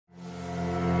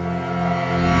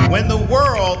When the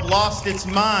world lost its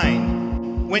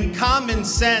mind, when common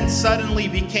sense suddenly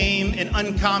became an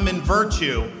uncommon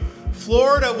virtue,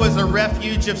 Florida was a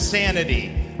refuge of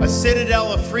sanity, a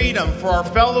citadel of freedom for our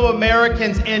fellow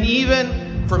Americans and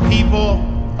even for people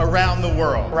around the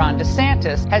world. Ron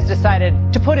Desantis has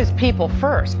decided to put his people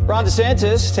first. Ron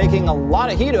DeSantis taking a lot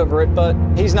of heat over it, but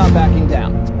he's not backing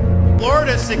down.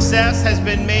 Florida's success has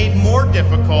been made more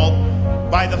difficult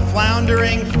by the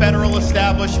floundering federal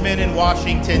establishment in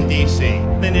Washington, D.C.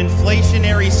 An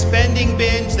inflationary spending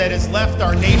binge that has left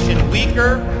our nation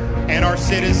weaker and our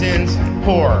citizens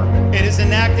poorer. It has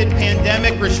enacted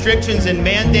pandemic restrictions and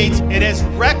mandates. It has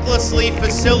recklessly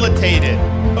facilitated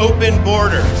open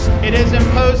borders. It has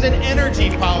imposed an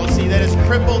energy policy that has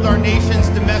crippled our nation's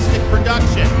domestic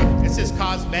production. This has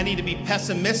caused many to be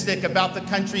pessimistic about the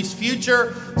country's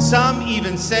future. Some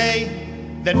even say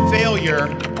that failure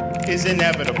is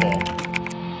inevitable.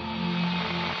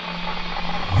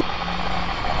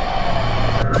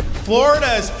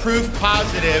 Florida is proof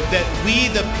positive that we,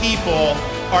 the people,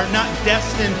 are not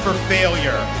destined for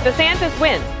failure. DeSantis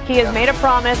wins. He has made a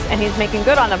promise, and he's making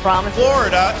good on the promise.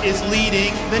 Florida is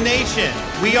leading the nation.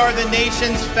 We are the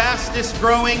nation's fastest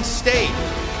growing state.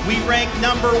 We rank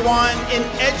 #1 in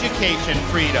education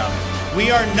freedom. We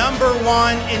are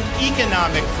 #1 in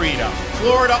economic freedom.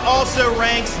 Florida also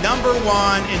ranks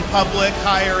 #1 in public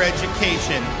higher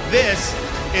education. This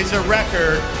is a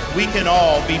record we can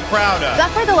all be proud of.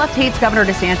 That's why the left hates Governor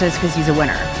DeSantis, because he's a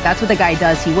winner. That's what the guy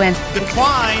does. He wins.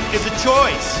 Decline is a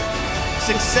choice.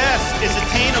 Success is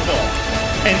attainable.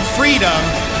 And freedom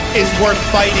is worth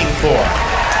fighting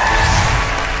for.